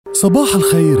صباح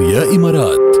الخير يا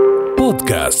إمارات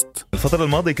بودكاست. الفترة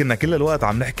الماضية كنا كل الوقت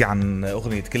عم نحكي عن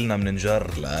اغنية كلنا من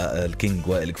نجار للكينج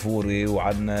وائل كفوري،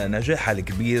 وعن نجاحها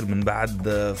الكبير من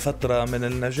بعد فترة من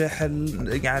النجاح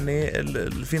يعني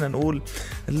فينا نقول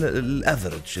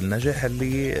الافرج، النجاح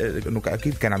اللي انه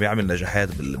اكيد كان عم يعمل نجاحات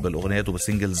بالاغنيات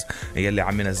وبالسينجلز هي اللي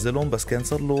عم ينزلهم، بس كان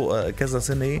صار له كذا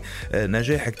سنة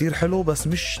نجاح كتير حلو بس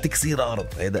مش تكسير ارض.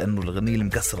 هيدا انه الغنية اللي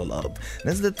مكسر الارض،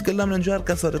 نزلت كلنا من نجار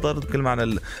كسرت ارض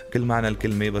كل معنى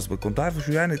الكلمة، بس بدكم تعرفوا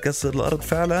شو يعني تكسر الارض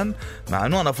فعلا. مع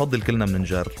انه انا افضل كلنا من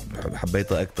نجار،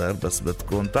 حبيتها اكتر، بس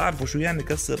بدكم تعرفوا شو يعني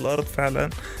كسر الارض فعلا.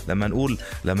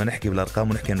 لما نحكي بالارقام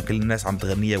ونحكي انه كل الناس عم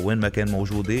تغنيها وين ما كان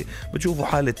موجوده، بتشوفوا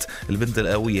حاله البنت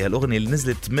القوية، الاغنيه اللي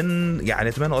نزلت من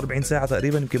يعني 48 ساعه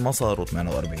تقريبا، يمكن ما صاروا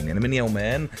 48 يعني من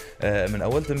يومين، من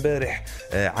اولت امبارح،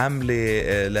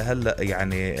 عامله لهلا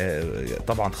يعني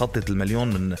طبعا خطت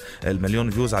المليون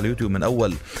فيوز على اليوتيوب من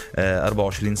اول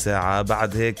 24 ساعه.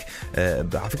 بعد هيك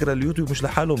على فكره اليوتيوب مش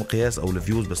لحاله مقياس او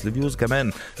الفيوز، بس الفيوز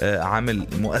كمان عامل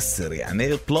مؤثر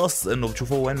يعني، بلس انه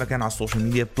بتشوفوه وين ما كان على السوشيال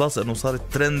ميديا، بلس انه صارت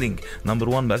ترندنج نمبر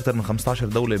 1 باكثر من 15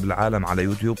 دوله بالعالم على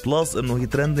يوتيوب، بلس انه هي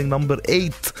ترندنج نمبر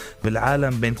 8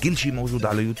 بالعالم بين كل شيء موجود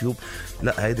على يوتيوب.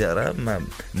 لا هيدي ارقام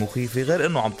مخيفه، غير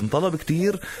انه عم تنطلب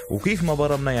كتير. وكيف ما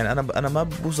برمنا يعني انا ما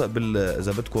بوثق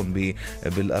اذا بدكم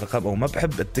بالارقام، او ما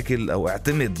بحب اتكل او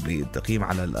اعتمد بالتقييم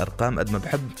على الارقام قد ما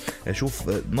بحب اشوف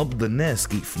نبض الناس،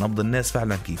 كيف نبض الناس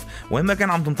فعلا، كيف وين ما كان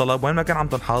عم تنطلب، وين ما كان عم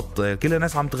تنحط، كل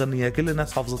الناس عم تغنيها، كل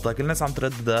الناس حافظتها، كل الناس عم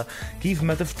ترددها. كيف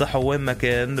ما تفتحوا وين ما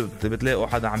كان بتلاقوا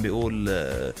حدا عم بيقول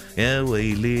يا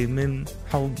ويلي من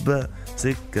حب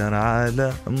سكر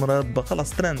على مربى، خلاص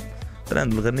ترند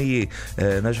الغنية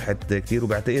نجحت كتير.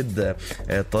 وبعتقد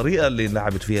الطريقة اللي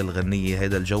لعبت فيها الغنية،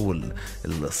 هيدا الجو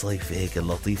الصيفي هيك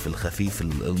اللطيف الخفيف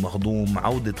المهضوم،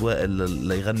 عودة وائل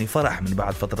ليغني فرح من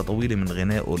بعد فترة طويلة من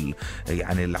غنائه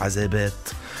يعني العذابات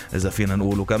إذا فينا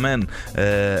نقول. وكمان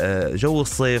جو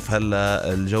الصيف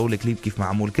هلا الجو الكليب كيف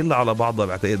معمول كله على بعضه،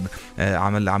 بعتقد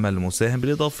عمل مساهم،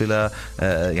 بالإضافة ل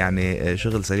يعني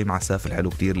شغل سليم عساف الحلو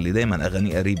كتير، اللي دايما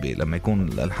أغاني قريبة لما يكون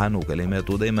الألحان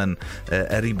وكلماته دايما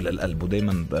قريب للقلب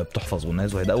ودايما بتحفظ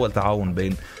الناس. وهذا أول تعاون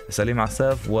بين سليم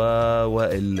عساف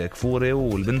ووائل كفوري،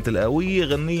 والبنت القوية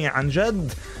غنية عن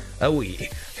جد قوية.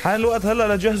 حان الوقت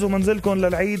هلا لتجهزوا منزلكم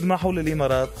للعيد مع حول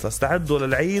الإمارات، فاستعدوا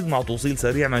للعيد مع توصيل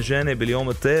سريع مجاني باليوم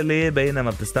التالي،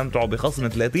 بينما بتستمتعوا بخصم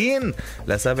 30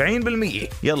 ل 70%.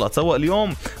 يلا تسوق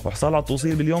اليوم واحصل على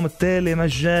التوصيل باليوم التالي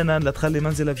مجانا لتخلي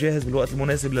منزلك جاهز بالوقت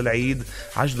المناسب للعيد.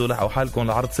 عجلوا لحقوا حالكم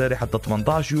لعرض ساري حتى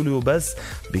 18 يوليو بس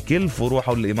بكل فروع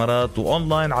حول الإمارات،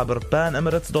 وأونلاين عبر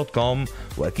panemirates.com،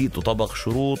 وأكيد تطبق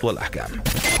شروط والأحكام.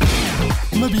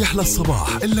 ما بيحلى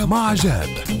الصباح إلا مع جاد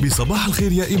بصباح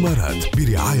الخير يا إمارات،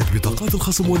 برعاية بطاقات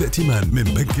الخصم والائتمان من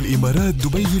بنك الإمارات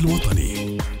دبي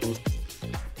الوطني.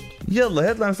 يلا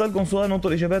هات لنسألكم سؤال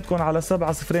ننطر إجاباتكم على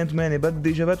 708. بدي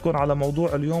إجاباتكم على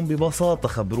موضوع اليوم ببساطة،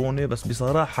 خبروني بس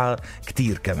بصراحة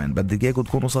كتير كمان، بدي إياكم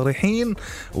تكونوا صريحين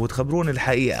وتخبروني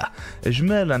الحقيقة.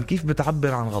 إجمالا كيف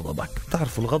بتعبر عن غضبك؟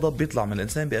 بتعرفوا الغضب بيطلع من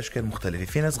الإنسان بأشكال مختلفة،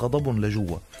 في ناس غضبهم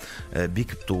لجوا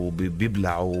بيكبتوا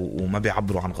بيبلعوا وما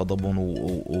بيعبروا عن غضبهم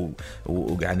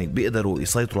ويعني بيقدروا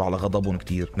يسيطروا على غضبهم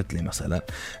كتير، مثلي مثلا.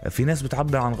 في ناس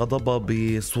بتعبر عن غضبها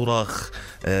بصراخ،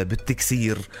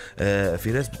 بالتكسير.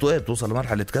 في ناس بتوصل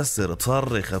لمرحلة تكسر،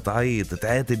 تصرخ، تعيط،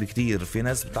 تعاتب كتير. في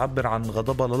ناس بتعبر عن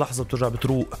غضبها للحظة بترجع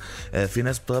بتروق. في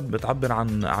ناس بتعبر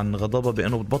عن غضبها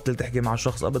بأنه بتبطل تحكي مع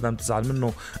الشخص أبدا، بتزعل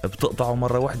منه بتقطعه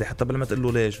مرة واحدة حتى بلا ما تقول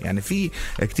له ليش. يعني في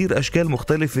كتير أشكال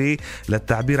مختلفة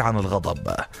للتعبير عن الغضب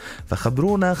بقى.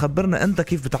 خبرنا أنت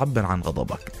كيف بتعبر عن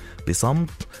غضبك؟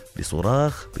 بصمت،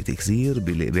 بصراخ، بتكسير،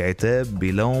 بعتاب،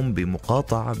 بلوم،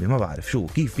 بمقاطعة، بما بعرف شو.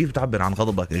 كيف بتعبر عن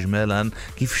غضبك إجمالا؟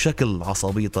 كيف شكل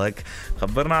عصبيتك؟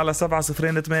 خبرنا على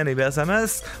 708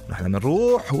 بSMS، ونحن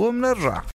منروح ومنرجع.